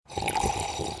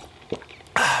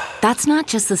That's not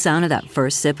just the sound of that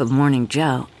first sip of Morning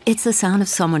Joe. It's the sound of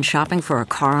someone shopping for a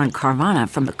car on Carvana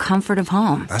from the comfort of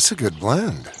home. That's a good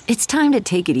blend. It's time to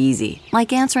take it easy,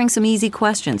 like answering some easy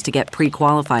questions to get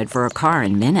pre-qualified for a car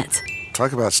in minutes.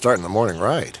 Talk about starting the morning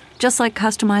right. Just like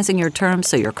customizing your terms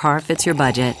so your car fits your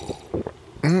budget.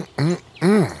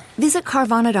 Visit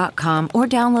Carvana.com or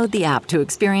download the app to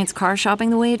experience car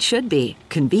shopping the way it should be.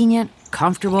 Convenient,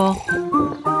 comfortable.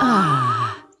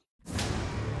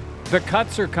 The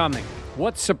cuts are coming.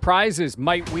 What surprises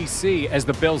might we see as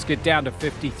the Bills get down to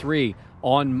 53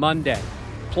 on Monday?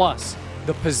 Plus,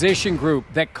 the position group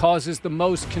that causes the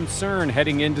most concern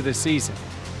heading into the season.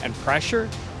 And pressure?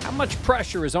 How much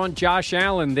pressure is on Josh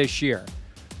Allen this year?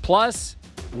 Plus,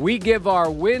 we give our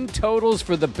win totals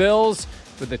for the Bills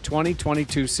for the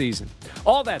 2022 season.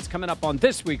 All that's coming up on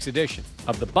this week's edition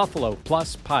of the Buffalo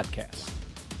Plus Podcast.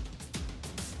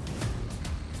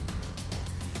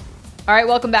 All right,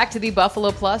 welcome back to the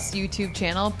Buffalo Plus YouTube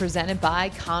channel presented by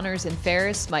Connors and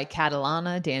Ferris, Mike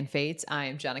Catalana, Dan Fates. I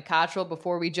am Jenna Cottrell.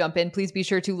 Before we jump in, please be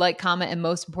sure to like, comment, and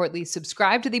most importantly,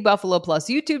 subscribe to the Buffalo Plus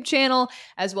YouTube channel,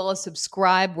 as well as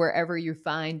subscribe wherever you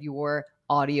find your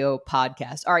audio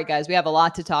podcast. All right, guys, we have a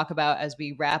lot to talk about as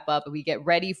we wrap up and we get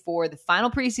ready for the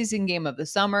final preseason game of the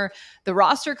summer, the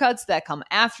roster cuts that come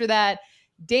after that.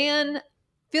 Dan,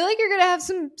 feel like you're going to have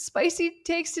some spicy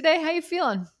takes today. How you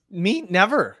feeling? Me?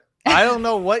 Never. I don't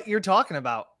know what you're talking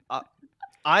about.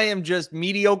 I am just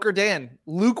mediocre Dan.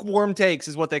 Lukewarm takes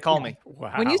is what they call me.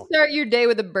 Wow. When you start your day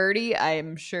with a birdie, I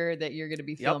am sure that you're going to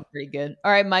be feeling pretty good.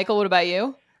 All right, Michael, what about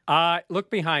you? Look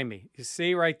behind me. You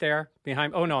see right there?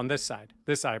 Behind. Oh, no, on this side.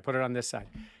 This side. I put it on this side.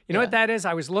 You know what that is?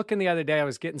 I was looking the other day. I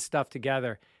was getting stuff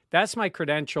together. That's my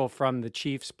credential from the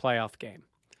Chiefs playoff game.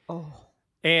 Oh.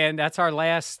 And that's our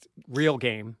last real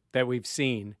game that we've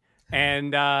seen.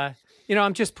 And,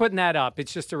 I'm just putting that up.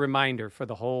 It's just a reminder for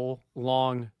the whole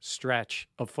long stretch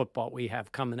of football we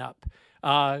have coming up.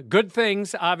 Good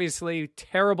things, obviously,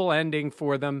 terrible ending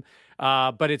for them.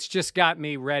 But it's just got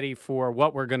me ready for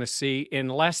what we're going to see in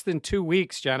less than 2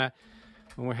 weeks, Jenna,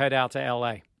 when we head out to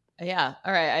L.A. Yeah.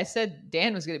 All right. I said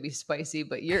Dan was going to be spicy,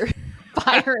 but you're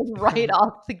firing right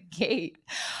off the gate.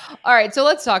 All right. So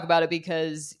let's talk about it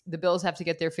because the Bills have to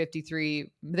get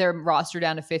their roster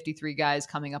down to 53 guys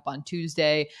coming up on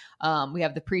Tuesday. We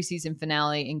have the preseason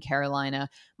finale in Carolina.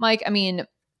 Mike, I mean,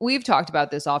 we've talked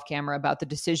about this off camera about the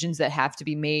decisions that have to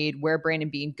be made, where Brandon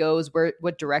Beane goes,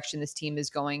 what direction this team is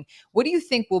going. What do you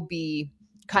think will be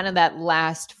kind of that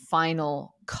last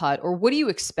final cut, or what do you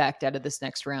expect out of this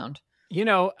next round?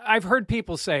 I've heard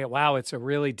people say, wow, it's a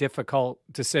really difficult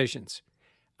decisions.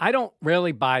 I don't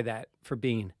really buy that for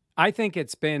Beane. I think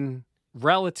it's been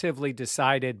relatively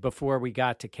decided before we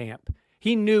got to camp.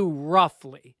 He knew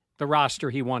roughly the roster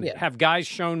he wanted. Yeah. Have guys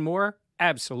shown more?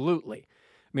 Absolutely.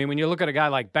 I mean, when you look at a guy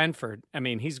like Benford, I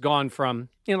mean, he's gone from,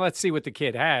 let's see what the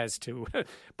kid has to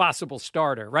possible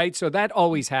starter, right? So that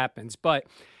always happens. But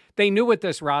they knew what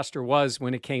this roster was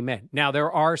when it came in. Now,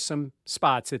 there are some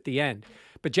spots at the end.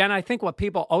 But, Jen, I think what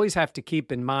people always have to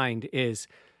keep in mind is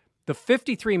the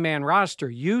 53-man roster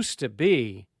used to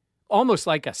be almost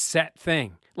like a set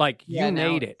thing. Like, you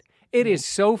made it. It is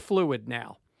so fluid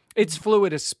now. It's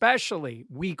fluid, especially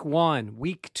week 1,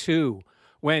 week 2,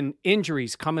 when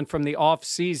injuries coming from the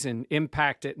offseason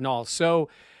impact it and all. So,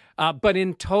 but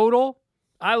in total,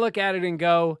 I look at it and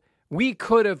go, we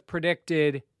could have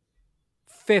predicted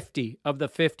 50 of the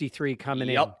 53 coming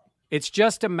in. It's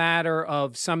just a matter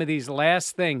of some of these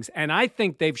last things. And I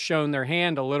think they've shown their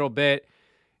hand a little bit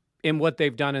in what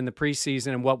they've done in the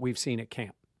preseason and what we've seen at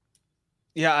camp.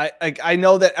 Yeah, I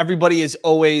know that everybody is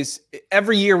always,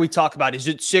 every year we talk about, is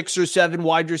it 6 or 7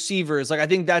 wide receivers? Like, I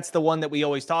think that's the one that we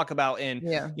always talk about. And,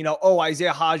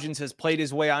 Isaiah Hodgins has played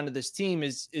his way onto this team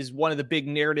is one of the big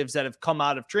narratives that have come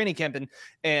out of training camp.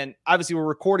 And obviously we're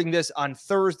recording this on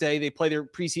Thursday. They play their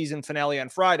preseason finale on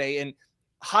Friday. And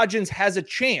Hodgins has a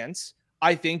chance,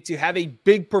 I think, to have a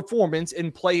big performance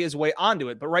and play his way onto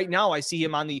it. But right now I see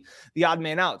him on the odd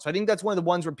man out. So I think that's one of the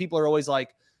ones where people are always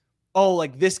like, oh,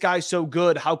 like this guy's so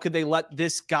good. How could they let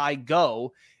this guy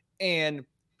go? And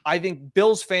I think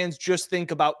Bills fans just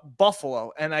think about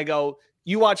Buffalo. And I go,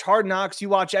 you watch Hard Knocks, you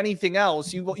watch anything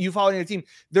else, you follow your team.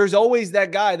 There's always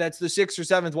that guy that's the 6th or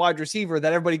 7th wide receiver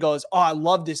that everybody goes, oh, I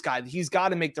love this guy. He's got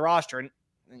to make the roster. And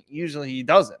usually he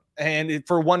doesn't. And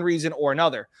for one reason or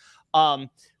another. But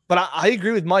I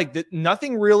agree with Mike that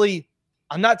nothing really,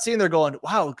 I'm not saying they're going,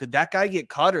 wow, could that guy get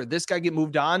cut or this guy get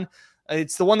moved on?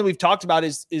 It's the one that we've talked about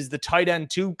is the tight end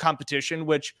 2 competition,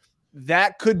 which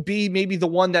that could be maybe the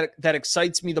one that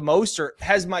excites me the most or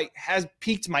has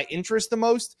piqued my interest the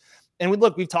most. And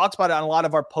we've talked about it on a lot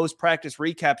of our post-practice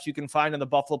recaps you can find on the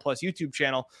Buffalo Plus YouTube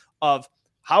channel of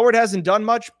Howard hasn't done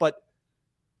much, but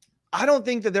I don't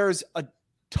think that there's a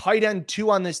tight end 2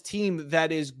 on this team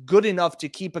that is good enough to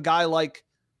keep a guy like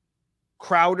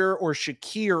Crowder or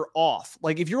Shakir off.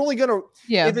 Like if you're only going to,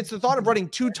 if it's the thought of running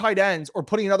 2 tight ends or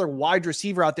putting another wide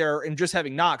receiver out there and just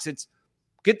having Knox, it's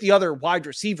get the other wide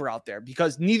receiver out there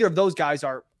because neither of those guys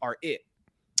are it.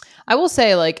 I will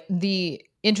say, like, the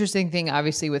interesting thing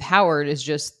obviously with Howard is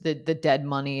just the dead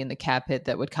money and the cap hit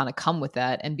that would kind of come with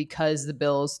that. And because the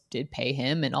Bills did pay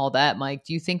him and all that, Mike,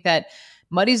 do you think that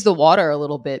muddies the water a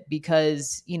little bit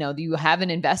because, you know, you have an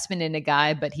investment in a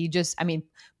guy, but he just, I mean,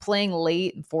 playing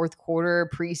late in fourth quarter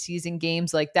preseason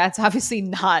games, like that's obviously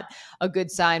not a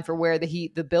good sign for where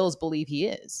the Bills believe he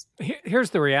is.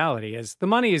 Here's the reality is the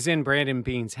money is in Brandon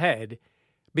Beane's head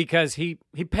because he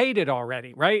paid it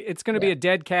already, right? It's going to be a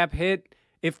dead cap hit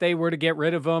if they were to get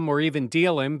rid of him or even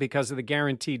deal him because of the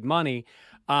guaranteed money.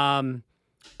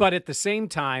 But at the same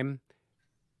time,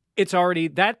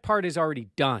 that part is already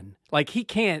done. Like he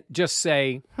can't just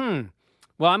say,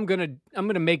 well, I'm going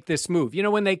to make this move. You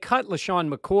know, when they cut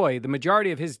LaShawn McCoy, the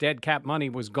majority of his dead cap money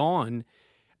was gone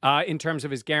in terms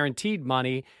of his guaranteed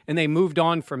money, and they moved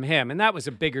on from him. And that was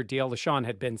a bigger deal. LaShawn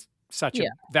had been such a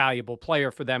valuable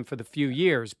player for them for the few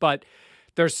years. But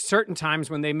there's certain times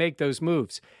when they make those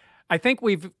moves. I think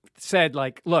we've said,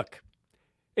 like, look,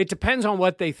 it depends on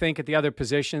what they think at the other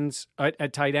positions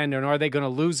at tight end, and are they going to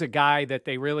lose a guy that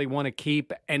they really want to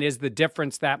keep, and is the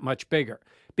difference that much bigger?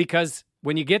 Because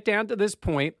when you get down to this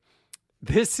point,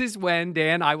 this is when,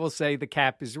 Dan, I will say the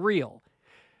cap is real.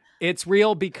 It's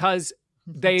real because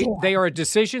they are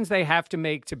decisions they have to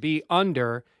make to be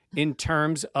under in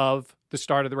terms of the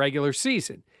start of the regular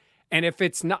season. And if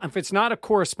it's not a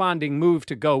corresponding move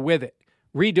to go with it,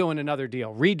 redoing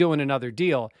another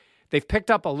deal, they've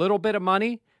picked up a little bit of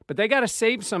money, but they got to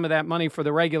save some of that money for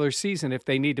the regular season if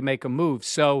they need to make a move.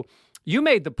 So you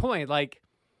made the point, like,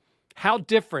 how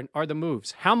different are the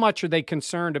moves? How much are they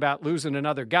concerned about losing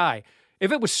another guy?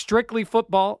 If it was strictly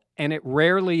football, and it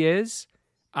rarely is,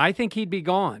 I think he'd be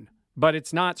gone. But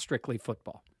it's not strictly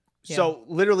football. Yeah. So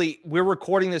literally, we're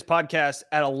recording this podcast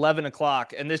at 11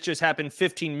 o'clock, and this just happened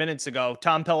 15 minutes ago.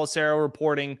 Tom Pelissero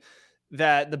reporting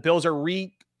that the Bills are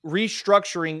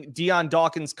restructuring Dion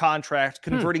Dawkins' contract,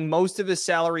 converting most of his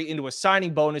salary into a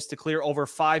signing bonus to clear over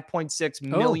 $5.6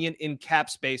 million in cap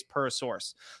space per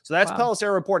source. So that's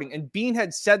Pelissero reporting. And Beane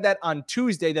had said that on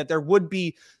Tuesday that there would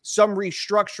be some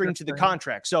restructuring to the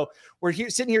contract. So we're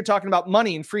sitting here talking about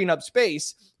money and freeing up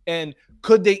space. And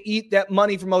could they eat that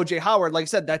money from OJ Howard? Like I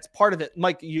said, that's part of it.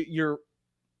 Mike, you're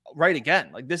right again.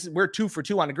 Like we're 2 for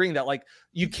 2 on agreeing that like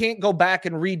you can't go back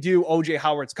and redo OJ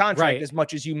Howard's contract as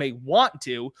much as you may want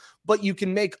to, but you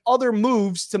can make other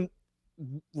moves to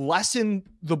lessen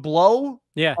the blow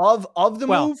of the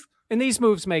move. And these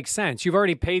moves make sense. You've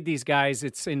already paid these guys.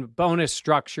 It's in bonus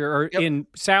structure or in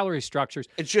salary structures.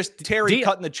 It's just Terry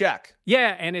cutting the check.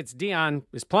 Yeah, and it's Dion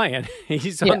is playing.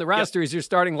 He's on the roster. He's your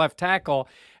starting left tackle,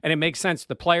 and it makes sense.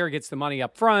 The player gets the money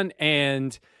up front,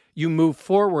 and you move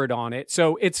forward on it.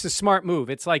 So it's a smart move.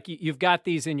 It's like you've got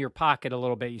these in your pocket a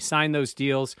little bit. You sign those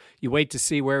deals. You wait to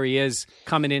see where he is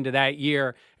coming into that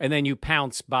year, and then you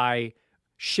pounce by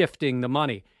shifting the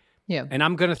money. Yeah. And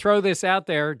I'm going to throw this out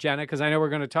there, Jenna, because I know we're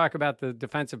going to talk about the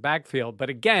defensive backfield. But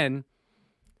again,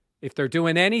 if they're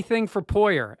doing anything for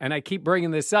Poyer, and I keep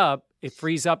bringing this up, it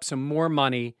frees up some more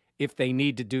money if they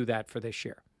need to do that for this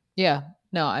year. Yeah.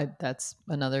 No, that's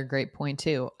another great point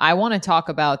too. I want to talk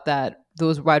about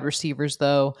those wide receivers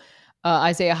though.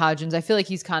 Isaiah Hodgins, I feel like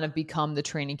he's kind of become the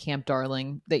training camp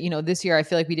darling that, this year I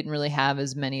feel like we didn't really have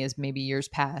as many as maybe years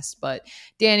past. But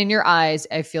Dan, in your eyes,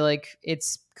 I feel like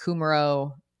it's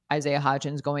Kumerow, Isaiah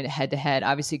Hodgins going to head.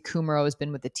 Obviously, Kumerow has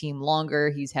been with the team longer.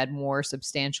 He's had more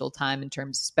substantial time in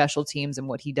terms of special teams and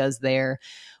what he does there.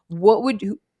 Who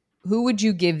would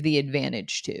you give the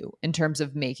advantage to in terms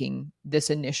of making this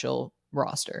initial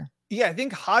roster? Yeah, I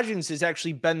think Hodgins has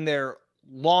actually been there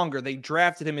longer. They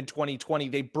drafted him in 2020.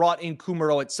 They brought in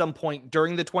Kumerow at some point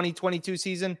during the 2022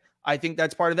 season. I think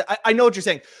that's part of it. I know what you're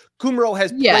saying. Kumerow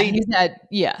has played.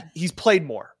 He's played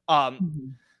more.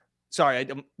 Sorry, I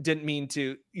didn't mean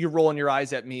to. You're rolling your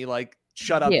eyes at me like,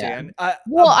 shut up, Dan.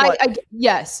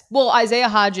 Yes. Well, Isaiah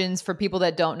Hodgins, for people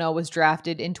that don't know, was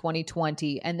drafted in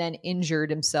 2020 and then injured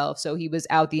himself. So he was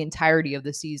out the entirety of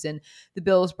the season. The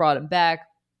Bills brought him back.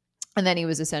 And then he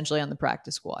was essentially on the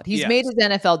practice squad. He's made his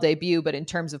NFL debut, but in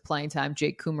terms of playing time,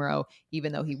 Jake Kumerow,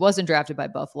 even though he wasn't drafted by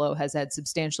Buffalo, has had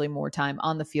substantially more time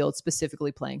on the field,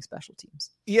 specifically playing special teams.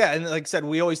 Yeah, and like I said,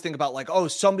 we always think about like, oh,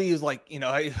 somebody is like,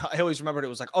 I always remembered it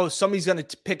was like, oh, somebody's going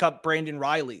to pick up Brandon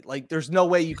Riley. Like, there's no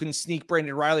way you can sneak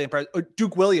Brandon Riley or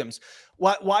Duke Williams.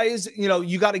 Why is,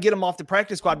 you got to get him off the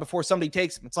practice squad before somebody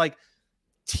takes him. It's like,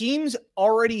 teams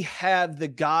already have the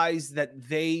guys that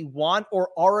they want or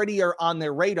already are on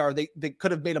their radar. They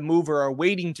could have made a move or are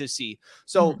waiting to see.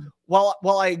 So while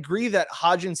I agree that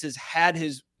Hodgins has had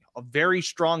a very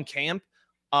strong camp,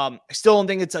 I still don't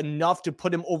think it's enough to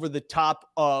put him over the top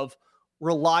of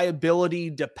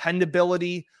reliability,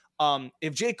 dependability.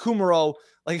 If Jake Kumerow,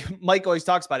 like Mike always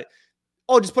talks about it,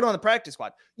 just put him on the practice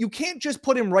squad. You can't just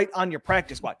put him right on your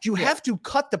practice squad. You have to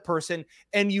cut the person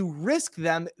and you risk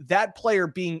that player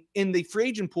being in the free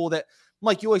agent pool that,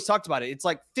 Mike, you always talked about it. It's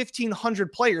like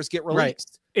 1,500 players get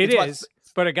released. Right. It is.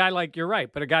 But a guy like, you're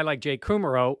right, but a guy like Jake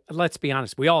Kumerow, let's be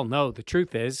honest, we all know the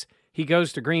truth is he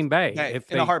goes to Green Bay. If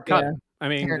in a heartbeat. I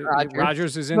mean,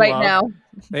 Rodgers is in right love. Now.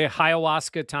 They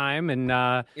ayahuasca time and,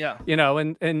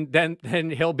 and then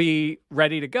he'll be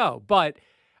ready to go. But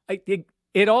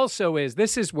it also is,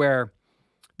 this is where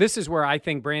I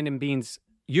think Brandon Beanes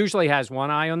usually has one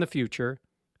eye on the future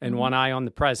and one eye on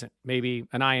the present, maybe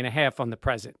an eye and a half on the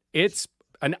present. It's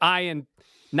an eye and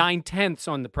 9/10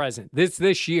 on the present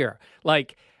this year.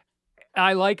 Like,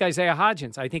 I like Isaiah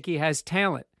Hodgins. I think he has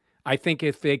talent. I think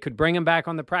if they could bring him back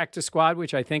on the practice squad,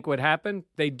 which I think would happen,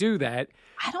 they do that.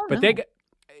 I don't know. But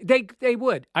they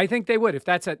would. I think they would. If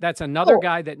that's another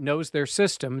guy that knows their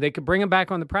system, they could bring him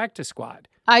back on the practice squad.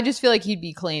 I just feel like he'd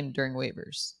be claimed during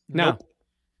waivers. No. Nope.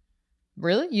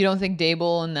 Really? You don't think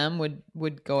Dable and them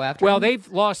would go after him? Well, they've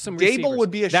lost some receivers. Dable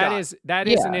would be a shot. That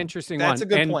is an interesting one. That's a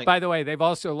good point. By the way, they've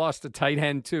also lost a tight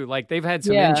end too. Like, they've had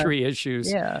some injury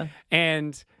issues. Yeah.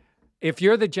 And if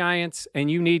you're the Giants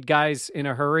and you need guys in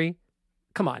a hurry,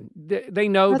 come on. They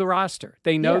know the roster.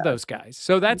 They know those guys.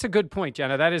 So that's a good point,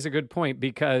 Jenna. That is a good point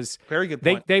because very good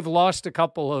point. They've lost a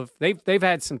couple of they've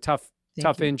had some tough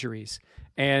injuries.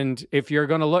 And if you're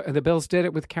going to look, the Bills did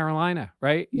it with Carolina,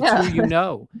 right? It's who you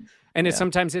know. And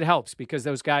sometimes it helps because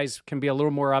those guys can be a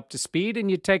little more up to speed and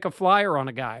you take a flyer on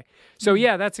a guy. So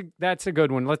that's a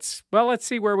good one. Let's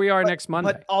see where we are next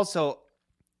Monday. But also,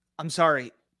 I'm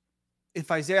sorry, if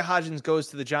Isaiah Hodgins goes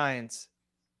to the Giants,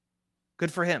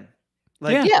 good for him.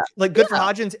 Good for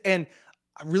Hodgins. And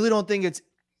I really don't think it's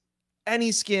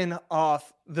any skin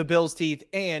off the Bills' teeth.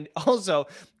 And also,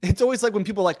 it's always like when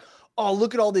people are like, oh,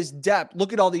 look at all this depth.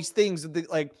 Look at all these things.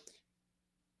 Like,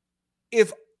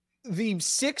 if the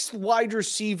sixth wide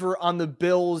receiver on the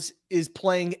Bills is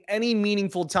playing any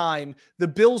meaningful time, the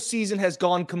Bills season has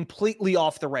gone completely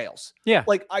off the rails. Yeah.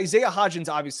 Like, Isaiah Hodgins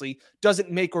obviously doesn't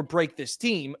make or break this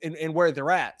team and where they're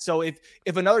at. So if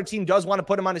another team does want to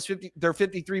put him on their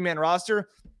 53-man roster,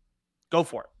 go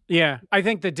for it. Yeah. I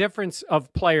think the difference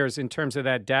of players in terms of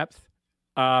that depth,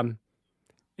 and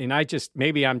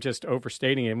maybe I'm just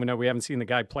overstating it, even though we haven't seen the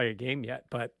guy play a game yet,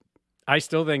 but I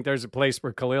still think there's a place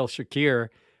where Khalil Shakir,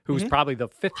 who's probably the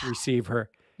fifth receiver,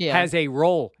 has a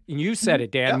role. And you said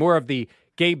it, Dan, more of the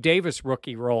Gabe Davis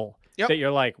rookie role that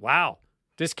you're like, wow,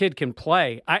 this kid can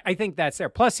play. I think that's there.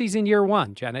 Plus, he's in year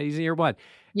one, Jenna. He's in year one.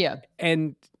 Yeah.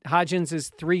 And Hodgins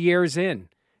is 3 years in.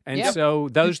 And so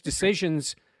those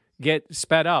decisions get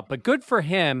sped up. But good for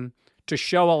him to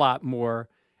show a lot more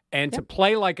and to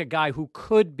play like a guy who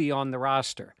could be on the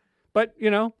roster. But,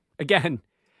 again,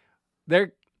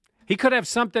 he could have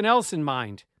something else in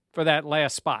mind for that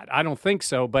last spot. I don't think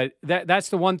so, but that's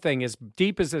the one thing. As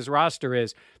deep as his roster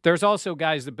is, there's also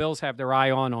guys the Bills have their eye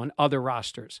on other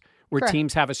rosters where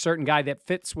teams have a certain guy that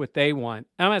fits what they want.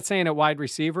 I'm not saying at wide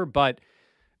receiver, but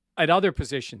at other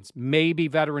positions, maybe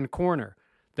veteran corner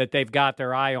that they've got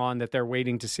their eye on that they're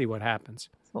waiting to see what happens.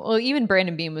 Well, even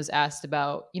Brandon Beane was asked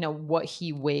about, what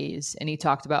he weighs. And he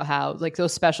talked about how like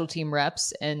those special team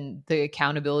reps and the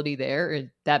accountability there,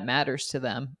 that matters to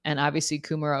them. And obviously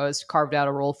Kumerow has carved out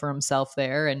a role for himself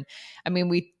there. And I mean,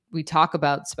 we talk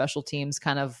about special teams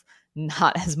kind of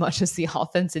not as much as the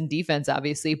offense and defense,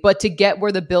 obviously, but to get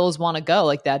where the Bills want to go,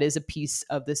 like that is a piece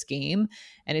of this game.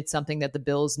 And it's something that the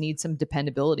Bills need some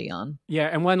dependability on. Yeah.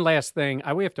 And one last thing,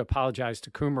 we have to apologize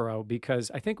to Kumerow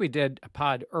because I think we did a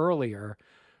pod earlier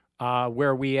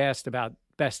where we asked about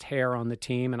best hair on the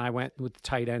team, and I went with the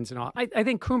tight ends and all. I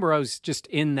think Kumerow's just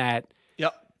in that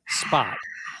spot.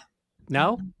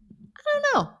 No? I don't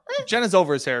know. Jenna's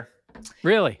over his hair.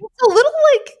 Really? It's a little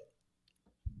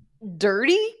like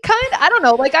dirty, kind of. I don't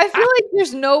know. Like I feel like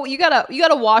there's no. You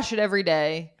gotta wash it every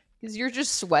day because you're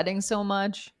just sweating so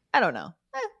much. I don't know.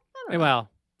 Well,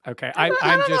 Okay. I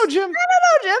don't know, Jim. I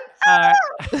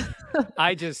don't know, Jim.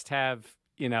 I just have,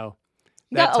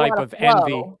 that type of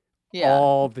envy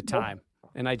all the time.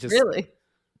 And I just really,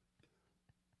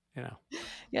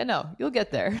 Yeah, no, you'll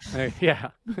get there.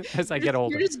 Yeah, as I get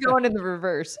older. You're just going in the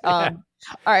reverse.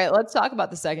 All right, let's talk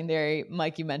about the secondary.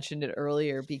 Mike, you mentioned it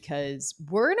earlier because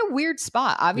we're in a weird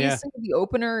spot. Obviously, the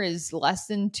opener is less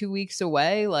than 2 weeks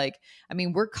away.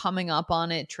 We're coming up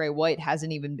on it. Trey White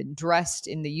hasn't even been dressed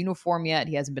in the uniform yet.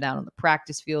 He hasn't been out on the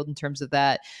practice field in terms of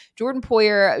that. Jordan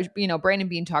Poyer, Brandon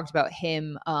Beane talked about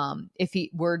him. If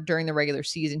he were during the regular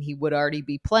season, he would already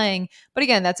be playing. But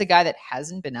again, that's a guy that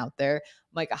hasn't been out there.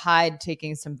 Micah Hyde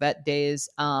taking some vet days.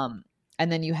 And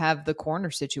then you have the corner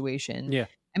situation. Yeah.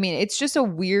 It's just a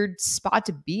weird spot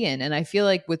to be in. And I feel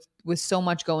like with so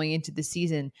much going into the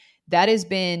season, that has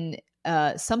been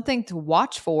something to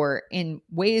watch for in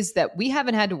ways that we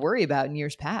haven't had to worry about in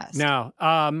years past. No,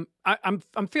 I'm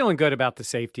feeling good about the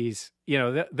safeties.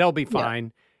 They'll be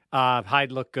fine. Yeah.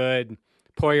 Hyde looked good.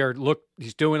 Poyer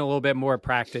he's doing a little bit more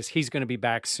practice. He's going to be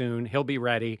back soon. He'll be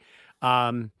ready.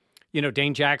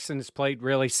 Dane Jackson has played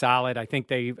really solid. I think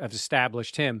they have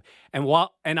established him.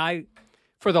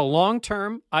 For the long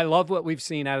term, I love what we've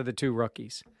seen out of the two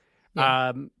rookies.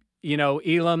 Yeah.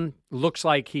 Elam looks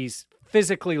like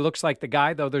physically looks like the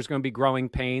guy, though there's going to be growing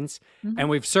pains. Mm-hmm. And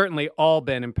we've certainly all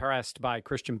been impressed by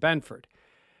Christian Benford.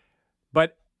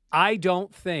 But I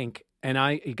don't think, and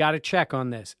you got to check on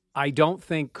this, I don't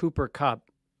think Cooper Kupp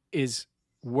is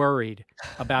worried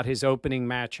about his opening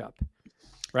matchup,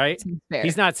 right?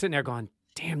 He's not sitting there going,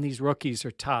 damn, these rookies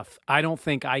are tough. I don't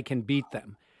think I can beat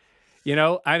them.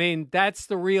 That's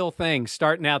the real thing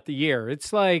starting out the year.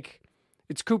 It's like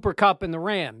it's Cooper Kupp and the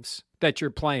Rams that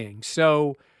you're playing.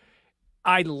 So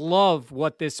I love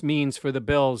what this means for the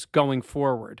Bills going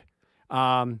forward.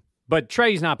 But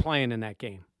Trey's not playing in that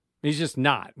game. He's just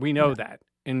not. We know that.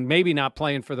 And maybe not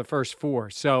playing for the first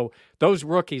 4. So those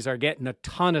rookies are getting a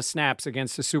ton of snaps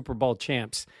against the Super Bowl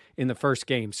champs in the first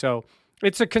game. So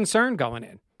it's a concern going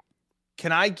in.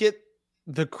 Can I get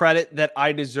the credit that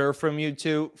I deserve from you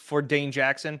two for Dane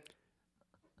Jackson?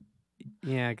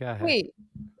 Yeah, go ahead. Wait,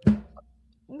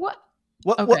 what?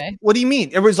 Okay. What do you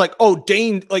mean? Everyone's like, oh,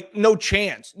 Dane, no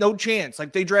chance.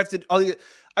 Like they drafted. I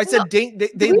said, Dane,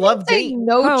 they love Dane.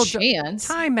 No chance.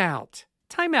 Time out.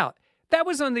 That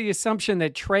was on the assumption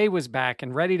that Trey was back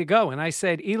and ready to go. And I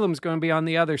said, Elam's going to be on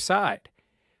the other side,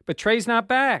 but Trey's not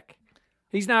back.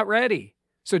 He's not ready.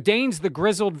 So Dane's the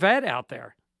grizzled vet out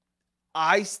there.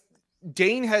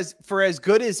 Dane has, for as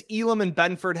good as Elam and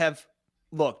Benford have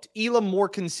looked, Elam more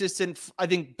consistent. I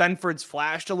think Benford's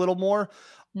flashed a little more.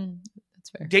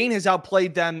 That's fair. Dane has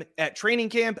outplayed them at training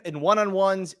camp and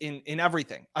one-on-ones in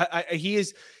everything. He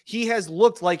has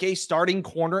looked like a starting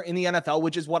corner in the NFL,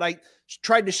 which is what I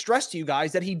tried to stress to you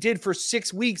guys that he did for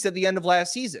 6 weeks at the end of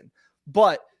last season.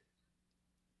 But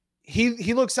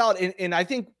he looks out, and I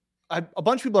think a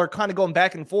bunch of people are kind of going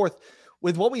back and forth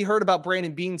with what we heard about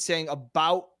Brandon Beane saying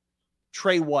about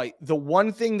Trey White. The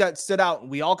one thing that stood out, and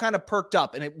we all kind of perked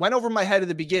up, and it went over my head at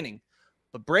the beginning,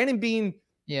 but Brandon Beane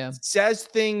says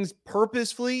things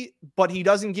purposefully, but he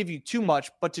doesn't give you too much.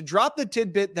 But to drop the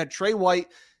tidbit that Trey White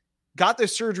got the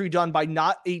surgery done by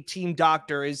not a team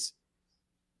doctor is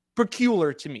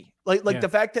peculiar to me. The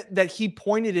fact that he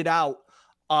pointed it out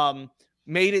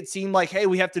made it seem like, hey,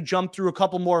 we have to jump through a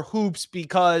couple more hoops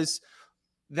because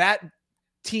that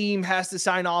team has to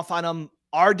sign off on him.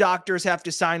 Our doctors have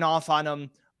to sign off on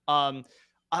him.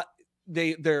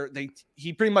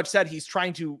 He pretty much said he's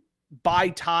trying to buy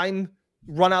time,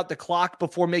 run out the clock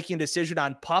before making a decision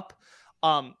on PUP.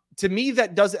 To me,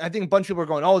 that doesn't, I think a bunch of people are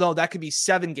going, oh no, that could be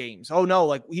 7 games. Oh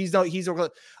no, I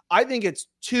think it's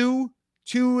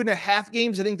 2.5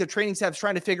 games. I think the training staff's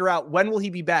trying to figure out when will he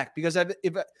be back, because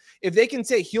if they can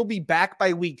say he'll be back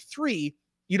by week 3,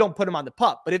 you don't put him on the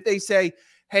PUP. But if they say,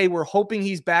 hey, we're hoping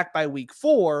he's back by week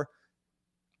 4,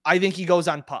 I think he goes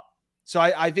on PUP. So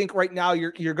I think right now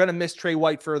you're going to miss Trey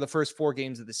White for the first 4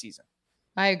 games of the season.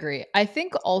 I agree. I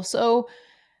think also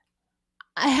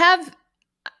I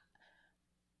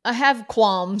have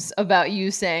qualms about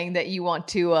you saying that you want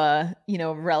to,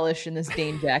 relish in this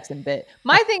Dane Jackson bit.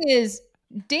 My thing is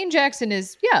Dane Jackson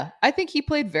I think he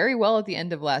played very well at the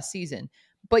end of last season,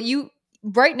 but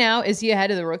right now, is he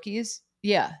ahead of the rookies?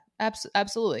 Yeah,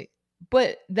 absolutely.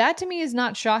 But that to me is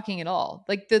not shocking at all.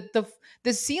 Like the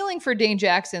ceiling for Dane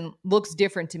Jackson looks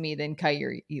different to me than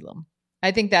Kaiir Elam.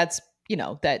 I think that's,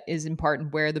 that is in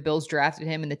part where the Bills drafted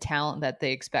him and the talent that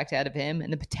they expect out of him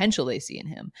and the potential they see in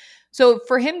him. So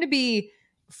for him to be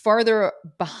farther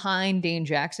behind Dane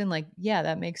Jackson,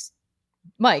 that makes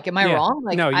Mike, am I wrong?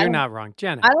 Like, no, you're not wrong,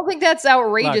 Jenna. I don't think that's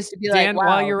outrageous to be Dan, like,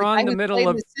 wow, while you're on the middle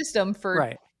of the system for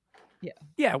right.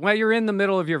 Yeah. While you're in the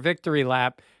middle of your victory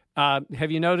lap,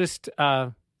 have you noticed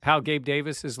how Gabe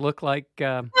Davis has looked like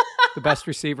the best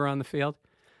receiver on the field?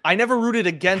 I never rooted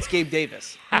against Gabe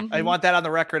Davis. I want that on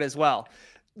the record as well.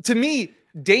 To me,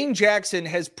 Dane Jackson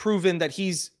has proven that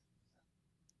he's,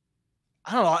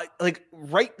 I don't know, like,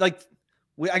 right, like,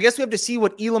 I guess we have to see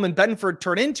what Elam and Benford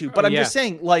turn into. But I'm just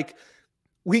saying, like,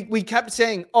 we kept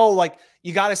saying, oh, like,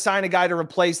 you got to sign a guy to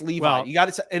replace Levi. Well, you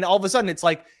got to, and all of a sudden it's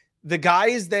like the guy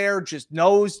is there, just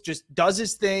knows, just does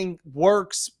his thing,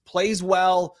 works, plays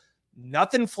well,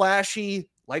 nothing flashy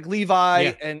like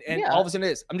Levi. And all of a sudden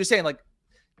it is. I'm just saying, like,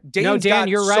 Dane's got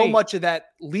you're so right. much of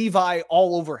that Levi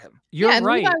all over him. You're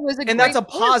right. And that's a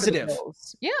positive.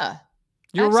 Yeah.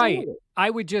 You're right. I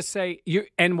would just say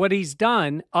and what he's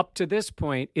done up to this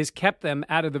point is kept them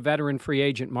out of the veteran free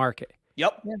agent market.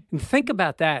 Yep. And think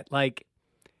about that. Like,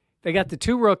 they got the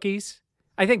 2 rookies.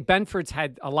 I think Benford's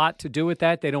had a lot to do with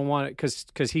that. They don't want it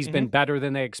because he's been better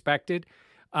than they expected.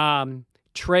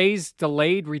 Trey's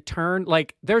delayed return.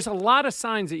 Like, there's a lot of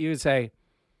signs that you would say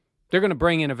they're going to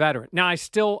bring in a veteran. Now, I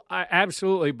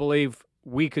absolutely believe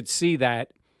we could see that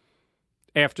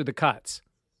after the cuts.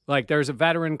 Like, there's a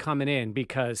veteran coming in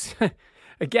because,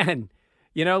 again,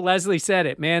 Leslie said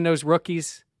it, man, those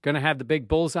rookies going to have the big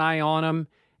bullseye on them,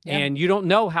 and you don't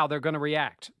know how they're going to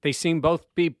react. They seem both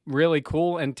be really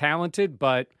cool and talented,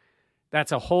 but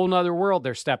that's a whole nother world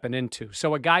they're stepping into.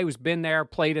 So a guy who's been there,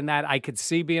 played in that, I could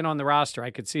see being on the roster.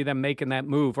 I could see them making that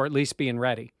move or at least being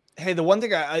ready. Hey, the one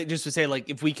thing I just would say, like,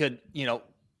 if we could,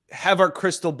 have our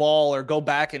crystal ball or go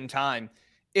back in time,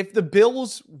 if the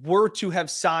Bills were to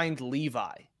have signed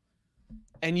Levi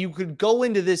and you could go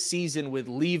into this season with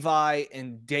Levi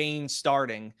and Dane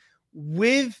starting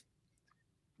with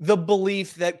the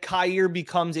belief that Kyer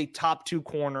becomes a top 2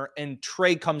 corner and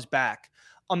Trey comes back,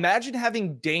 imagine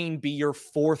having Dane be your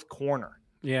 4th corner.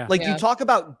 Yeah. Like, you talk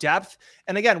about depth.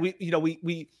 And again,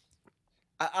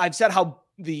 I've said how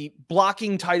the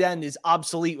blocking tight end is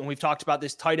obsolete when we've talked about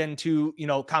this tight end 2,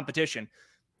 competition.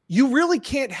 You really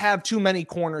can't have too many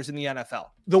corners in the NFL.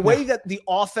 The way that the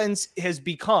offense has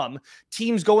become,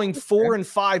 teams going 4 and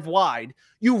 5 wide,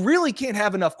 you really can't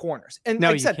have enough corners. And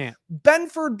like I said, can't.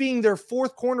 Benford being their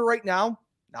 4th corner right now,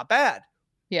 not bad.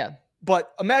 Yeah.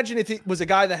 But imagine if it was a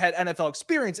guy that had NFL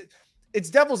experience. It's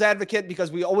devil's advocate because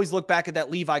we always look back at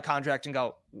that Levi contract and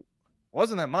go,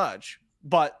 wasn't that much,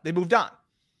 but they moved on.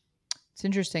 It's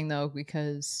interesting though,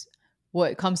 because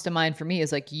what comes to mind for me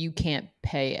is like, you can't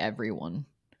pay everyone.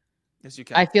 Yes, you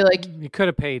can. I feel like you could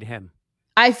have paid him.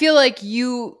 I feel like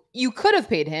you could have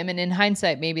paid him. And in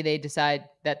hindsight, maybe they decide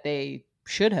that they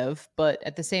should have, but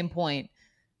at the same point,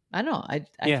 I don't know.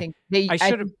 I think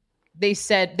they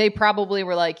said they probably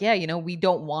were like, we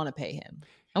don't want to pay him.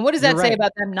 And what does that say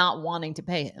about them not wanting to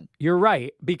pay him? You're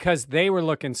right, because they were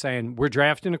looking, saying, we're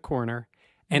drafting a corner.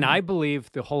 And I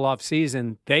believe the whole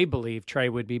offseason, they believe Trey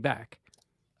would be back.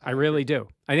 I really do.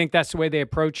 I think that's the way they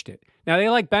approached it. Now, they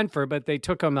like Benford, but they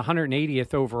took him the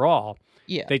 180th overall.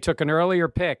 Yeah. They took an earlier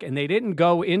pick, and they didn't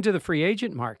go into the free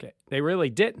agent market. They really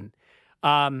didn't.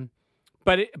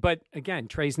 But again,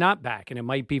 Trey's not back, and it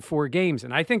might be 4 games.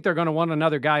 And I think they're going to want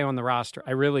another guy on the roster.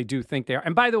 I really do think they are.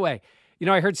 And by the way,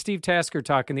 I heard Steve Tasker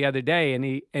talking the other day,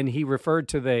 and he referred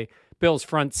to the Bills'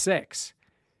 front 6,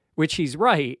 which he's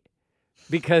right.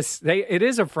 Because it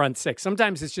is a front 6.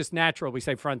 Sometimes it's just natural. We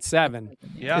say front 7.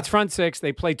 Yeah. It's front 6.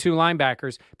 They play 2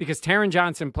 linebackers because Taron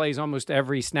Johnson plays almost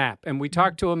every snap. And we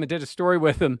talked to him and did a story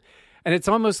with him. And it's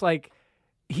almost like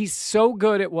he's so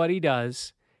good at what he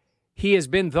does. He has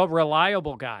been the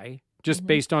reliable guy just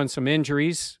based on some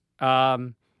injuries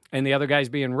and the other guys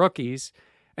being rookies.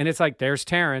 And it's like, there's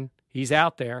Taron. He's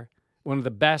out there. One of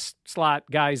the best slot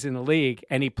guys in the league,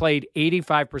 and he played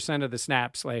 85% of the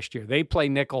snaps last year. They play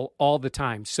nickel all the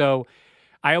time. So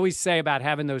I always say about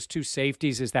having those 2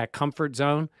 safeties is that comfort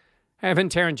zone. Having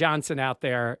Taron Johnson out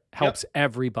there helps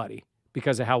everybody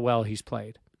because of how well he's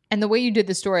played. And the way you did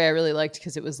the story, I really liked,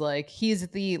 because it was like, he's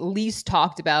the least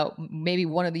talked about, maybe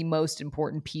one of the most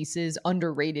important pieces,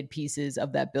 underrated pieces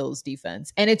of that Bills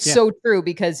defense. And it's so true,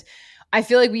 because I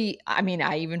feel like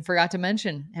I even forgot to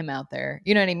mention him out there.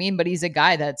 You know what I mean? But he's a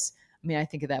guy I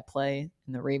think of that play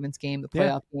in the Ravens game, the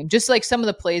playoff game, just like some of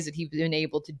the plays that he's been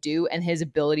able to do and his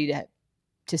ability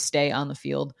to stay on the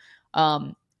field.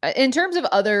 In terms of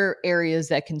other areas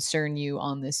that concern you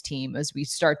on this team as we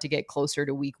start to get closer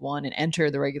to week 1 and enter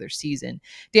the regular season,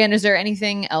 Dan, is there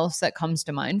anything else that comes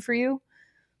to mind for you?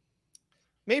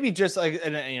 Maybe just like,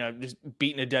 just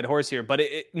beating a dead horse here, but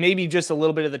it maybe just a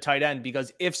little bit of the tight end,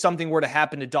 because if something were to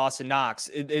happen to Dawson Knox,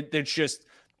 it's just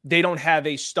they don't have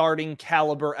a starting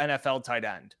caliber NFL tight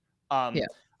end. I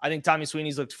think Tommy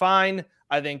Sweeney's looked fine.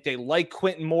 I think they like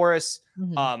Quentin Morris.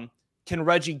 Mm-hmm. Can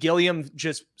Reggie Gilliam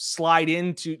just slide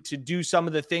in to do some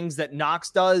of the things that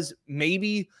Knox does?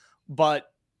 Maybe,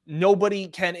 but nobody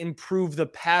can improve the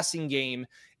passing game.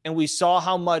 And we saw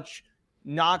how much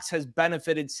Knox has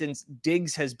benefited since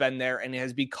Diggs has been there and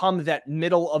has become that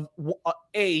middle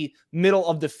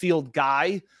of the field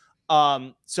guy.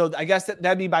 So I guess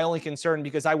that'd be my only concern,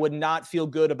 because I would not feel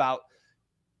good about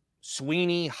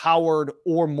Sweeney, Howard,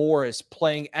 or Morris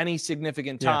playing any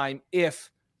significant time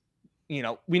if,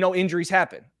 we know injuries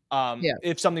happen.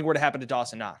 If something were to happen to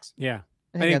Dawson Knox. Yeah.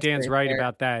 I think Dan's right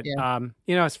about that. Yeah.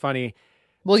 It's funny.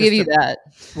 We'll give you that.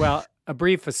 Well, a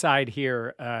brief aside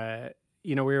here,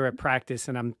 we were at practice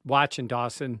and I'm watching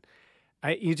Dawson.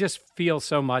 You just feel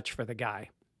so much for the guy.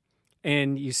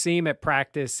 And you see him at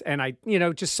practice, and I,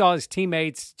 just saw his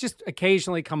teammates just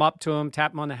occasionally come up to him,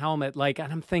 tap him on the helmet.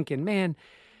 And I'm thinking, man,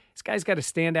 this guy's got to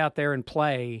stand out there and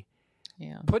play.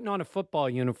 Yeah. Putting on a football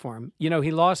uniform. He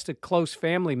lost a close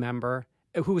family member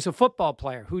who was a football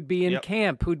player, who'd be in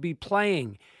camp, who'd be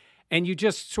playing. And you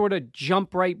just sort of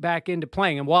jump right back into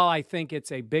playing. And while I think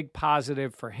it's a big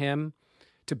positive for him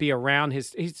to be around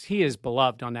he is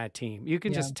beloved on that team. You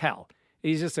can just tell.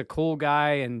 He's just a cool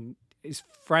guy and he's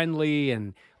friendly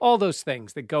and all those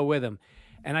things that go with him.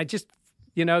 And I just,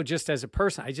 just as a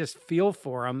person, I just feel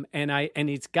for him. And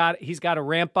he's got to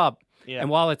ramp up. Yeah. And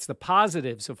while it's the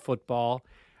positives of football,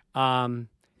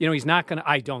 he's not going to,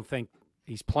 I don't think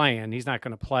he's playing. He's not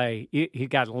going to play. He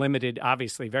got limited,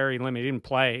 obviously very limited. He didn't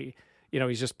play.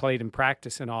 He's just played in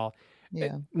practice and all.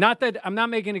 Yeah. Not that I'm not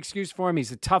making an excuse for him.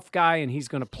 He's a tough guy and he's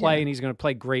going to play and he's going to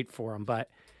play great for him. But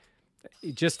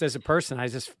just as a person,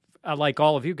 I like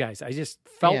all of you guys, I just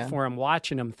felt for him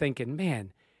watching him thinking,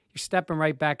 man, you're stepping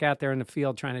right back out there in the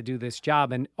field trying to do this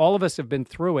job. And all of us have been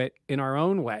through it in our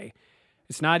own way.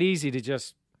 It's not easy to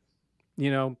just,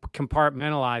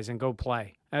 compartmentalize and go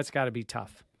play. That's got to be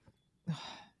tough.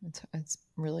 It's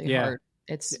really hard.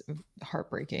 It's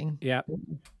heartbreaking. Yeah,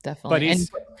 definitely.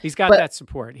 But he's got that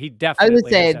support. He definitely. I would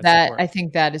say that support. I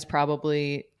think that has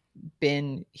probably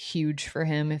been huge for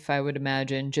him. If I would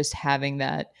imagine just having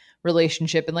that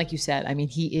relationship, and like you said, I mean,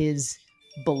 he is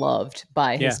beloved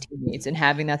by his teammates, and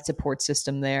having that support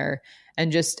system there,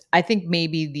 and just I think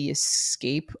maybe the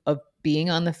escape of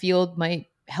being on the field might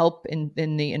help in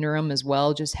the interim as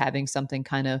well. Just having something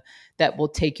kind of that will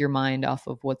take your mind off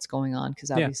of what's going on, because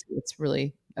obviously it's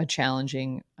really a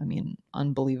challenging,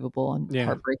 unbelievable and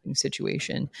heartbreaking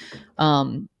situation.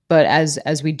 But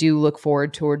as we do look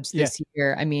forward towards this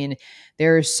year,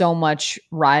 there's so much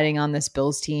riding on this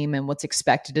Bills team and what's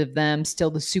expected of them, still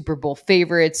the Super Bowl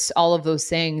favorites, all of those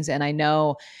things. And I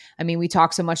know, we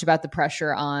talk so much about the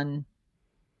pressure on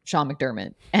Sean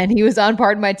McDermott, and he was on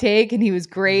Pardon My Take, and he was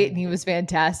great, and he was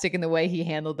fantastic in the way he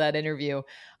handled that interview.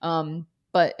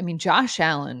 But Josh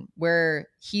Allen, where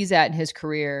he's at in his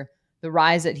career, the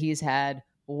rise that he's had,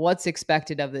 what's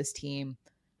expected of this team,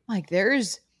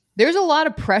 there's a lot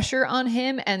of pressure on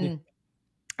him. And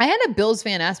I had a Bills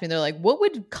fan ask me, they're like, what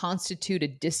would constitute a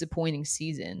disappointing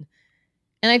season?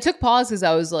 And I took pause because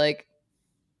I was like,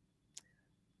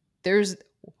 there's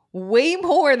way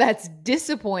more that's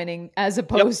disappointing as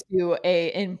opposed to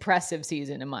a impressive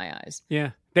season in my eyes.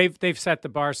 Yeah. They've set the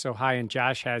bar so high, and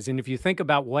Josh has. And if you think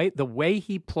about the way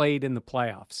he played in the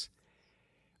playoffs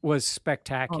was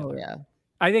spectacular. Oh, yeah.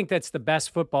 I think that's the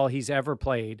best football he's ever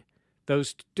played.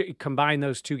 Combine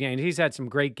those two games. He's had some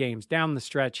great games. Down the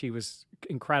stretch, he was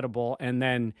incredible. And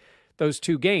then those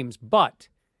two games. But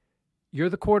you're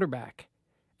the quarterback,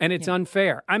 and it's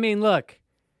unfair. Look,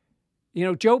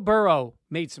 Joe Burrow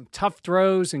made some tough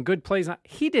throws and good plays.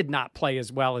 He did not play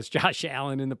as well as Josh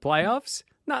Allen in the playoffs.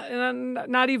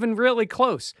 Not even really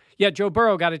close. Yet Joe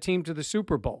Burrow got a team to the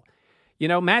Super Bowl.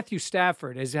 Matthew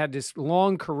Stafford has had this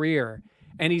long career,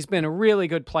 and he's been a really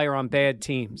good player on bad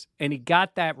teams. And he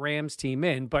got that Rams team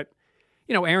in. But,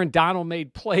 Aaron Donald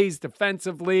made plays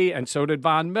defensively, and so did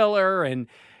Von Miller. And,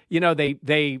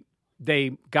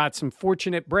 they got some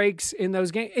fortunate breaks in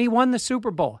those games. He won the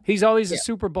Super Bowl. He's always a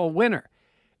Super Bowl winner.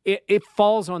 It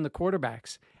falls on the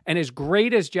quarterbacks. And as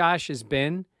great as Josh has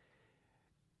been,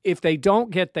 if they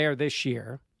don't get there this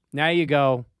year, now you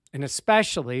go, and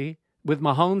especially with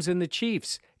Mahomes and the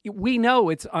Chiefs, we know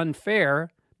it's unfair,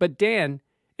 but Dan,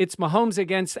 it's Mahomes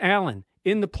against Allen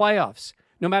in the playoffs.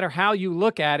 No matter how you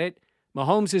look at it,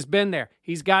 Mahomes has been there.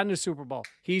 He's gotten a Super Bowl.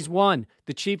 He's won.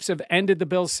 The Chiefs have ended the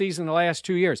Bills season the last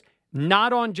 2 years.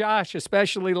 Not on Josh,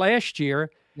 especially last year.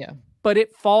 Yeah. But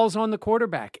it falls on the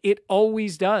quarterback. It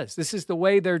always does. This is the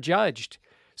way they're judged.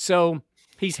 So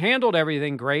he's handled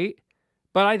everything great,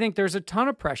 but I think there's a ton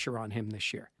of pressure on him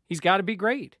this year. He's got to be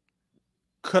great.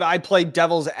 Could I play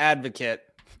devil's advocate?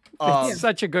 It's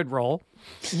such a good role.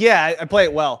 Yeah, I play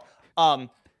it well.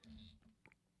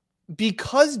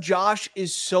 Because Josh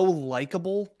is so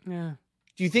likable, do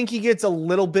you think he gets a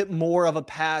little bit more of a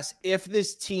pass if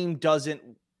this team doesn't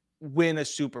win a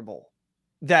Super Bowl?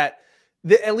 At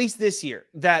least this year,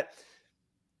 that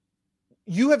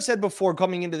you have said before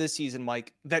coming into this season,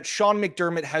 Mike, that Sean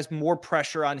McDermott has more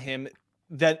pressure on him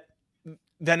than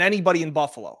anybody in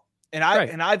Buffalo. And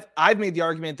I've made the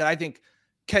argument that I think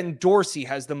Ken Dorsey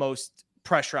has the most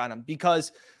pressure on him,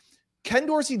 because Ken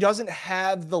Dorsey doesn't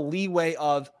have the leeway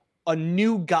of a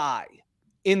new guy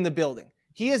in the building.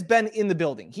 He has been in the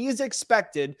building. He is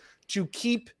expected to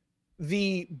keep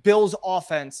the Bills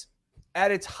offense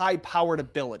at its high-powered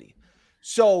ability.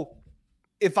 So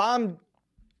if I'm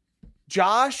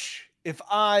Josh, if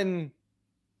I'm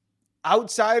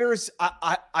outsiders,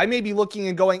 I may be looking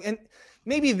and going, and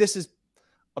maybe this is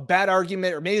a bad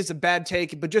argument or maybe it's a bad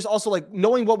take, but just also like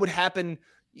knowing what would happen,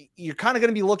 you're kind of going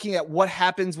to be looking at what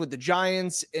happens with the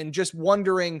Giants and just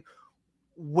wondering,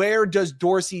 where does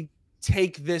Dorsey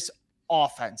take this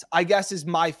offense? I guess is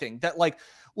my thing. That, like,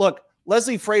 look,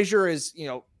 Leslie Frazier is,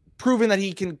 proven that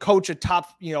he can coach a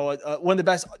top, one of the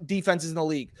best defenses in the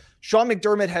league. Sean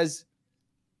McDermott has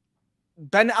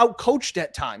been outcoached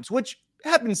at times, which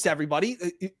happens to everybody.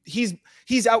 He's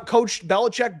outcoached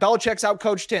Belichick. Belichick's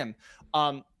outcoached him.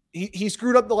 He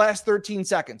screwed up the last 13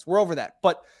 seconds. We're over that.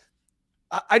 But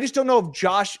I just don't know if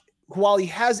Josh, while he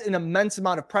has an immense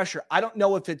amount of pressure, I don't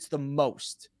know if it's the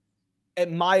most,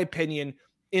 in my opinion,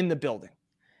 in the building.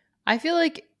 I feel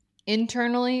like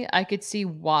internally, I could see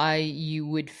why you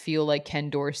would feel like Ken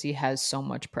Dorsey has so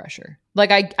much pressure.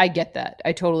 Like, I get that.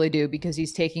 I totally do, because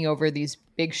he's taking over these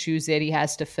big shoes that he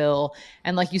has to fill.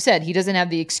 And like you said, he doesn't have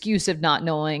the excuse of not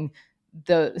knowing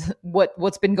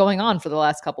what's been going on for the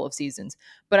last couple of seasons.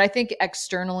 But I think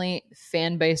externally,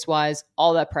 fan base wise,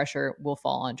 all that pressure will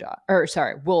fall on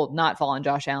will not fall on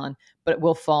Josh Allen, but it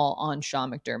will fall on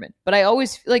Sean McDermott. But I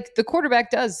always feel like the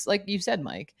quarterback does, like you said,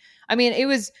 Mike. I mean,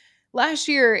 last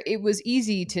year, it was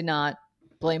easy to not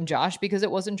blame Josh because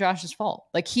it wasn't Josh's fault.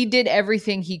 Like, he did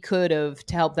everything he could have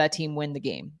to help that team win the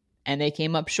game, and they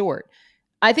came up short.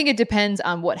 I think it depends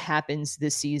on what happens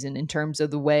this season in terms of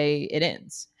the way it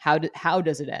ends. How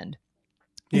does it end?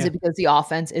 Is it because the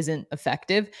offense isn't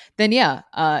effective? Then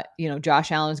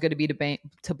Josh Allen is going to be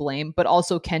to blame, but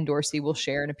also Ken Dorsey will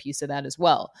share in a piece of that as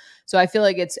well. So I feel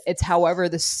like it's however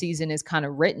the season is kind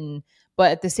of written,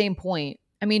 but at the same point,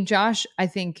 I mean, I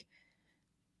think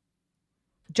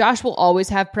Josh will always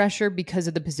have pressure because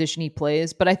of the position he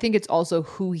plays, but I think it's also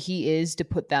who he is to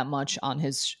put that much on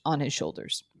his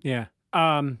shoulders. Yeah.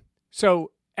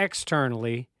 So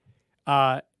externally,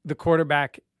 the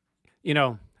quarterback,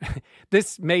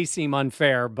 this may seem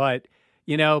unfair, but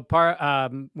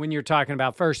when you're talking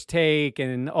about First Take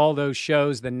and all those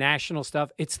shows, the national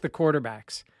stuff, it's the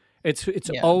quarterbacks. It's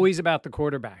always about the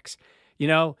quarterbacks,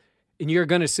 and you're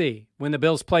going to see when the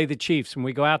Bills play the Chiefs, when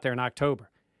we go out there in October,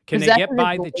 can they get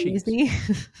by the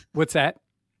Chiefs? What's that?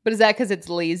 But is that because it's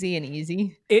lazy and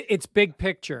easy? It's big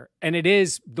picture, and it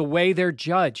is the way they're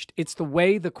judged. It's the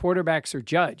way the quarterbacks are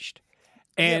judged.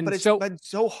 And but it's been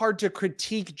so hard to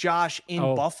critique Josh in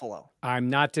Buffalo. I'm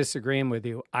not disagreeing with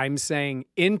you. I'm saying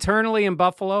internally in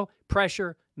Buffalo,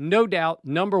 pressure, no doubt,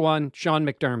 number one, Sean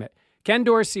McDermott. Ken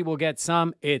Dorsey will get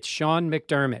some. It's Sean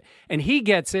McDermott. And he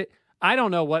gets it. I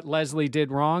don't know what Leslie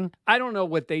did wrong. I don't know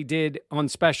what they did on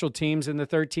special teams in the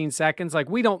 13 seconds. Like,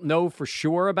 we don't know for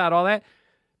sure about all that.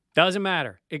 Doesn't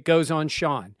matter. It goes on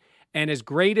Sean. And as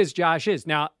great as Josh is,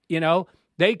 now,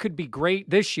 they could be great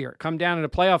this year. Come down in a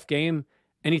playoff game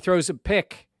and he throws a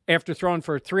pick after throwing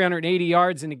for 380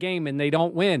 yards in a game and they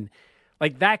don't win.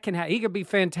 Like, that can he could be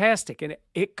fantastic. And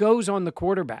it goes on the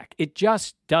quarterback. It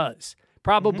just does.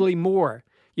 Probably more.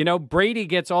 Brady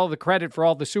gets all the credit for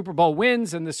all the Super Bowl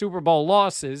wins and the Super Bowl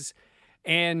losses.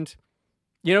 And,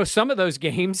 some of those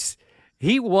games,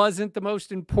 he wasn't the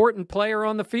most important player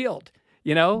on the field.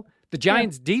 The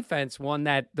Giants defense won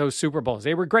those Super Bowls.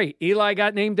 They were great. Eli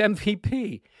got named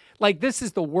MVP. Like, this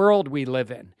is the world we live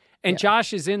in. And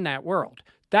Josh is in that world.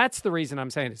 That's the reason I'm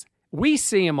saying this. We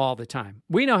see him all the time.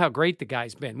 We know how great the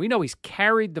guy's been. We know he's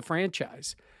carried the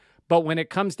franchise. But when it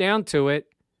comes down to it,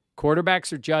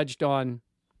 quarterbacks are judged on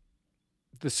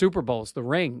the Super Bowls, the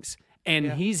rings.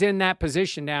 And he's in that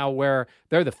position now where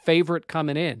they're the favorite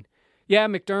coming in. Yeah,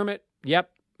 McDermott,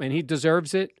 and he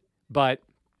deserves it.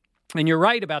 And you're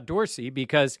right about Dorsey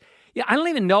because, Yeah, I don't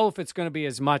even know if it's going to be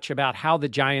as much about how the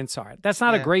Giants are. That's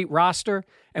not a great roster,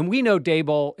 and we know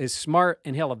Daboll is smart,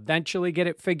 and he'll eventually get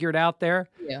it figured out there.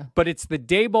 Yeah. But it's the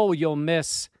Daboll you'll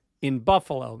miss in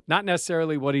Buffalo, not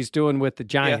necessarily what he's doing with the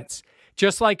Giants. Yeah.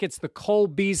 Just like it's the Cole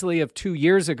Beasley of 2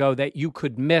 years ago that you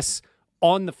could miss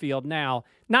on the field now,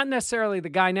 not necessarily the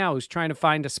guy now who's trying to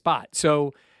find a spot.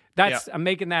 So that's I'm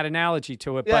making that analogy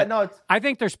to it. Yeah, but I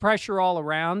think there's pressure all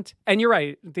around. And you're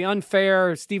right, the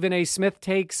unfair Stephen A. Smith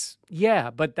takes,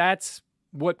 but that's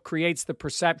what creates the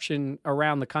perception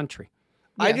around the country.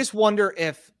 Yeah. I just wonder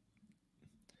if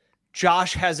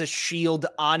Josh has a shield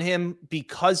on him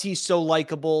because he's so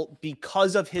likable,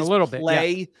 because of his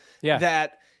play,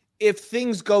 that if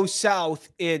things go south,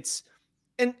 it's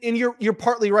and you're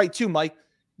partly right too, Mike.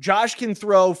 Josh can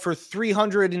throw for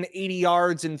 380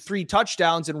 yards and 3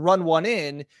 touchdowns and run one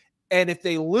in. And if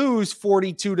they lose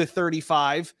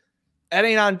 42-35,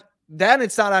 then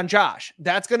it's not on Josh.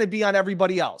 That's going to be on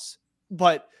everybody else.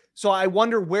 But so I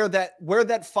wonder where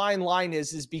that fine line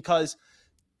is because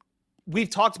we've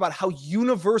talked about how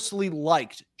universally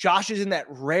liked Josh is, in that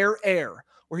rare air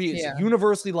where he is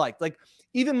universally liked. Like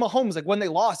even Mahomes, like when they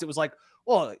lost, it was like,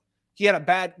 well, he had a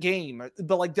bad game,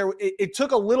 but like it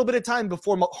took a little bit of time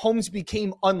before Mahomes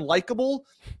became unlikable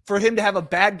for him to have a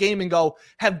bad game and go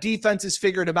have defenses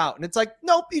figured him out. And it's like,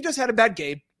 nope, he just had a bad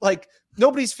game. Like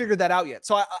nobody's figured that out yet.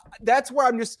 So that's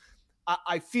where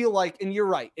I feel like, and you're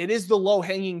right, it is the low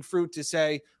hanging fruit to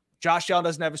say Josh Allen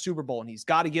doesn't have a Super Bowl and he's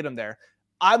got to get him there.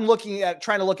 I'm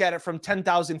trying to look at it from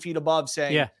 10,000 feet above,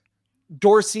 saying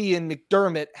Dorsey and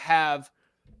McDermott have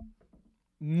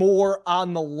more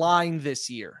on the line this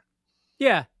year.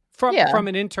 Yeah, from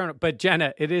an internal. But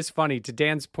Jenna, it is funny, to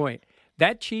Dan's point,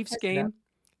 that Chiefs game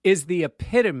is the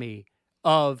epitome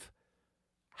of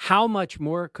how much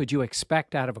more could you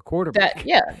expect out of a quarterback?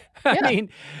 I mean,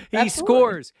 he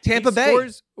scores. Tampa Bay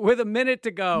scores with a minute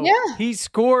to go. Yeah. He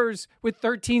scores with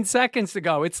 13 seconds to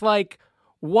go. It's like,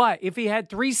 what? If he had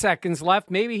 3 seconds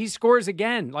left, maybe he scores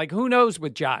again. Like, who knows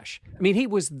with Josh? I mean, he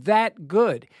was that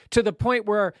good to the point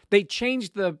where they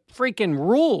changed the freaking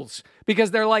rules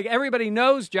because they're like, everybody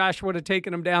knows Josh would have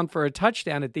taken him down for a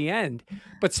touchdown at the end.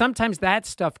 But sometimes that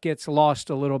stuff gets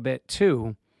lost a little bit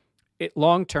too,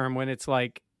 long term, when it's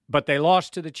like, but they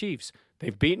lost to the Chiefs.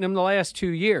 They've beaten them the last 2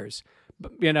 years.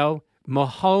 You know,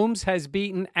 Mahomes has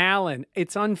beaten Allen.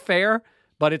 It's unfair,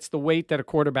 but it's the weight that a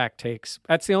quarterback takes.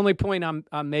 That's the only point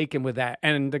I'm making with that.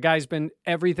 And the guy's been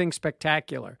everything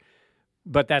spectacular,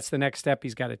 but that's the next step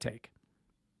he's got to take.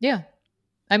 Yeah.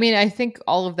 I mean, I think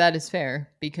all of that is fair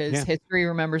because history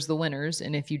remembers the winners.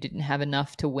 And if you didn't have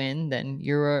enough to win, then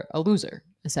you're a loser,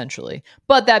 essentially.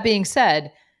 But that being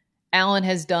said, Allen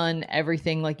has done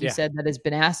everything, like you said, that has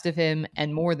been asked of him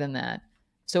and more than that.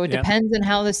 So it depends on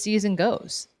how the season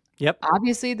goes. Yep.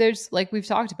 Obviously, there's, like we've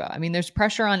talked about, I mean, there's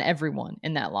pressure on everyone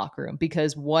in that locker room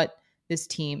because what this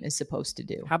team is supposed to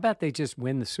do. How about they just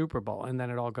win the Super Bowl and then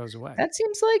it all goes away? That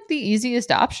seems like the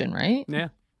easiest option, right? Yeah.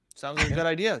 Sounds like a good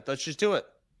idea. Let's just do it.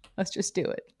 Let's just do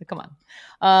it. Come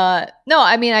on. No,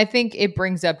 I mean, I think it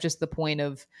brings up just the point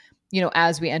of, you know,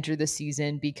 as we enter the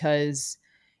season, because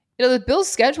you know, the Bills'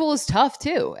 schedule is tough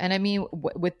too. And I mean,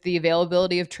 with the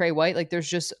availability of Trey White, like there's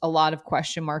just a lot of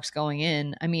question marks going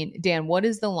in. I mean, Dan, what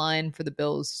is the line for the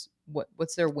Bills?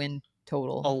 What's their win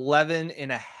total?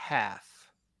 11.5.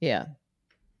 Yeah.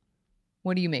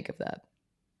 What do you make of that?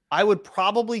 I would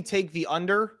probably take the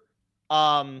under.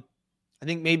 I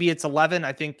think maybe it's 11.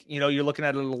 I think, you know, you're looking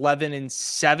at an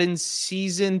 11-7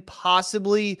 season,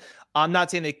 possibly. I'm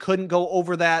not saying they couldn't go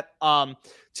over that.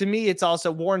 To me, it's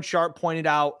also Warren Sharp pointed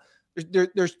out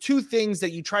there's two things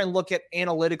that you try and look at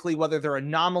analytically, whether they're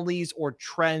anomalies or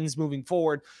trends moving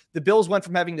forward. The Bills went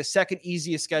from having the second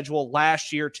easiest schedule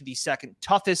last year to the second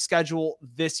toughest schedule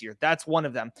this year. That's one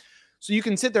of them. So you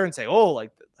can sit there and say, oh,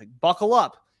 like buckle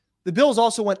up. The Bills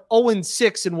also went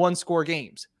 0-6 in one-score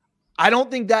games. I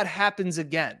don't think that happens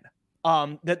again,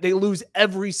 that they lose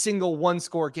every single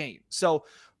one-score game. So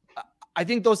I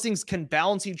think those things can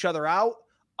balance each other out.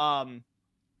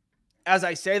 As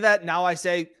I say that, now I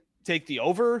say take the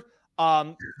over.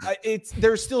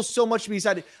 There's still so much to be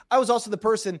decided. I was also the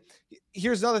person.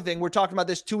 Here's another thing. We're talking about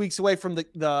this 2 weeks away from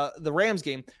the Rams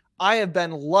game. I have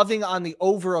been loving on the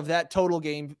over of that total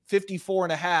game,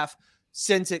 54.5,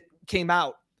 since it came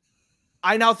out.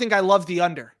 I now think I love the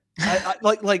under.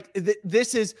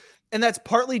 This is, and that's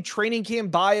partly training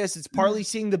camp bias. It's partly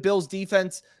seeing the Bills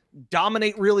defense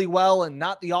dominate really well and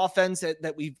not the offense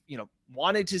that we've,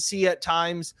 wanted to see at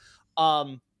times.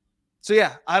 So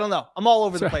yeah, I don't know. I'm all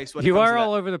over the place. You are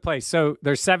all over the place. So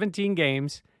there's 17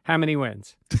 games. How many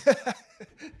wins?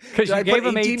 Because you gave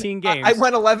them 18 games. I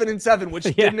went 11-7, which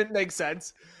didn't make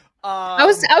sense. I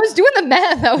was doing the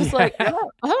math. I was like,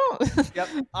 oh. Yep.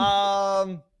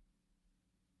 I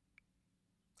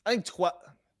think 12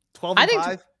 and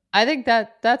 5. I think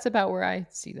that's about where I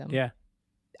see them. Yeah.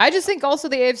 I just think also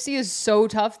the AFC is so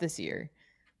tough this year.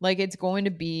 Like it's going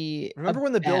to be. Remember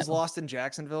when the Bills lost in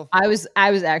Jacksonville? I was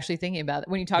actually thinking about it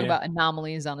when you talk about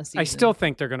anomalies on a season. I still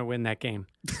think they're going to win that game.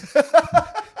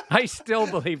 I still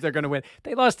believe they're going to win.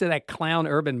 They lost to that clown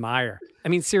Urban Meyer. I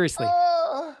mean, seriously.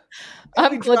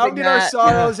 I'm drowned in our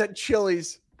sorrows at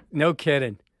Chili's. No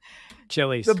kidding.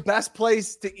 Chili's. The best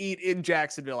place to eat in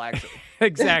Jacksonville, actually.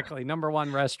 Exactly. Number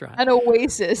 1 restaurant. An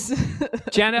oasis.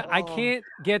 Jenna, I can't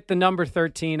get the number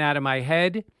 13 out of my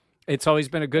head. It's always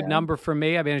been a good number for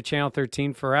me. I've been at Channel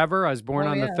 13 forever. I was born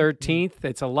on the 13th.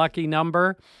 It's a lucky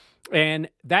number. And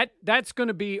that's going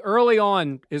to be early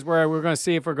on is where we're going to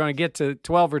see if we're going to get to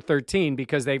 12 or 13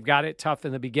 because they've got it tough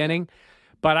in the beginning.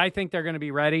 But I think they're going to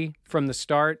be ready from the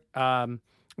start. I'm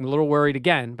a little worried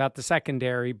again about the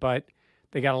secondary, but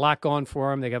they got a lot going for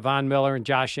them. They got Von Miller and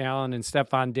Josh Allen and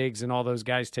Stephon Diggs and all those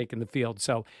guys taking the field.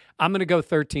 So I'm going to go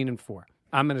 13-4.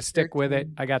 I'm going to stick with it.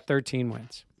 I got 13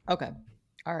 wins. Okay.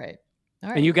 All right.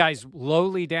 And you guys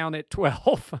lowly down at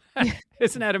 12.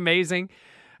 Isn't that amazing?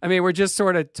 I mean, we're just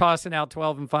sort of tossing out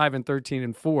 12-5 and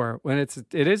 13-4 when it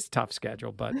is a tough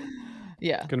schedule, but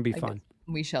it's going to be fun.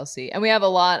 We shall see. And we have a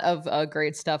lot of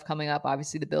great stuff coming up.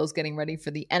 Obviously, the Bills getting ready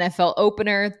for the NFL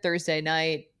opener Thursday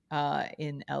night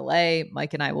in LA.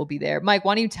 Mike and I will be there. Mike,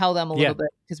 why don't you tell them a little bit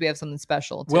because we have something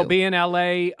special too. We'll be in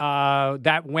LA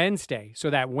that Wednesday. So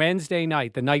that Wednesday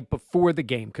night, the night before the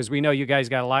game, because we know you guys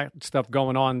got a lot of stuff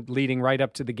going on leading right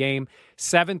up to the game.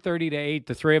 7:30 to 8,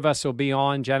 the three of us will be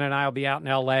on. Jen and I will be out in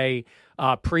LA.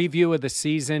 Preview of the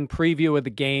season, preview of the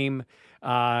game.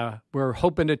 We're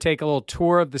hoping to take a little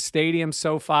tour of the stadium,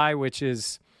 SoFi, which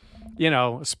is,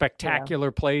 a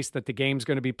spectacular place that the game's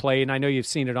going to be played. And I know you've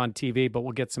seen it on TV, but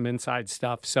we'll get some inside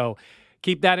stuff. So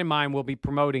keep that in mind. We'll be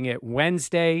promoting it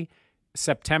Wednesday,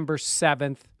 September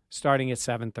 7th, starting at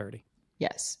 7:30.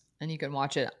 Yes. And you can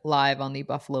watch it live on the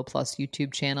Buffalo Plus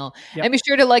YouTube channel. Yep. And be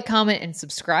sure to like, comment, and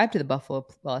subscribe to the Buffalo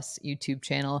Plus YouTube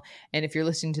channel. And if you're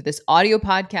listening to this audio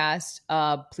podcast,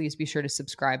 please be sure to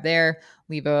subscribe there.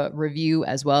 Leave a review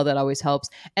as well. That always helps.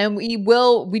 And we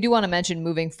do want to mention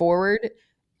moving forward,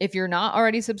 if you're not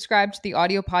already subscribed to the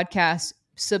audio podcast,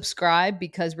 subscribe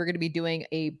because we're going to be doing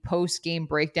a post-game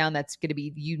breakdown that's going to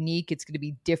be unique. It's going to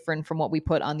be different from what we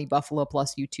put on the Buffalo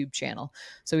Plus YouTube channel.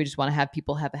 So we just want to have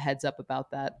people have a heads up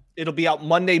about that. It'll be out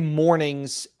Monday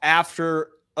mornings after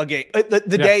a game.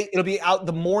 The day, it'll be out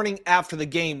the morning after the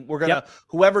game. We're going to,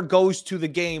 whoever goes to the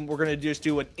game, we're going to just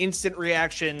do an instant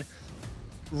reaction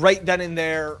right then and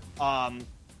there.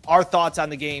 Our thoughts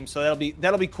on the game. So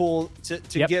that'll be cool to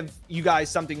give you guys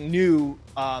something new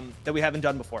that we haven't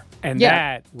done before. And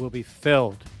that will be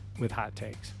filled with hot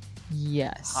takes.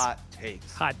 Yes. Hot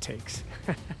takes.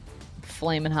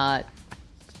 Flaming hot.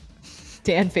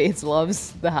 Dan Fates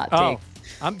loves the hot takes.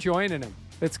 I'm joining him.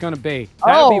 It's going to be.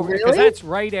 Really? Because that's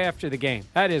right after the game.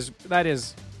 That is,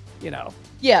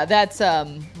 Yeah, that's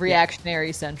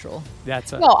reactionary central.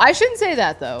 No, I shouldn't say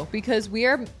that though, because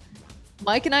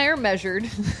Mike and I are measured.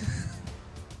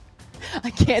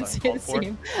 I can't say the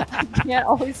same. I can't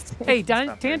always say. Hey,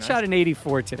 Dan shot an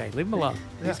 84 today. Leave him alone.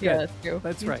 He's good. That's true.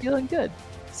 He's right. Feeling good.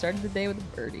 Started the day with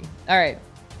a birdie. All right.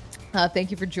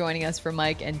 Thank you for joining us. For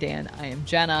Mike and Dan, I am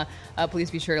Jenna. Please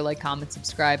be sure to like, comment,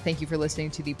 subscribe. Thank you for listening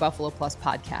to the Buffalo Plus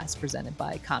podcast presented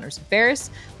by Connors and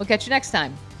Ferris. We'll catch you next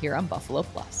time here on Buffalo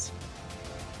Plus.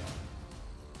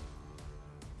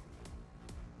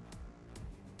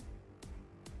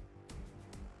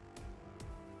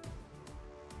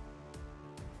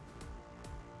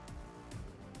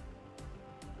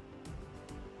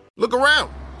 Look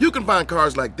around. You can find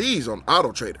cars like these on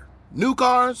AutoTrader. New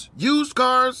cars, used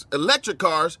cars, electric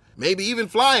cars, maybe even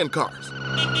flying cars.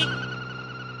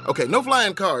 Okay, no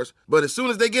flying cars, but as soon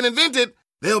as they get invented,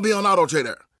 they'll be on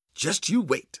AutoTrader. Just you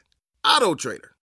wait. AutoTrader.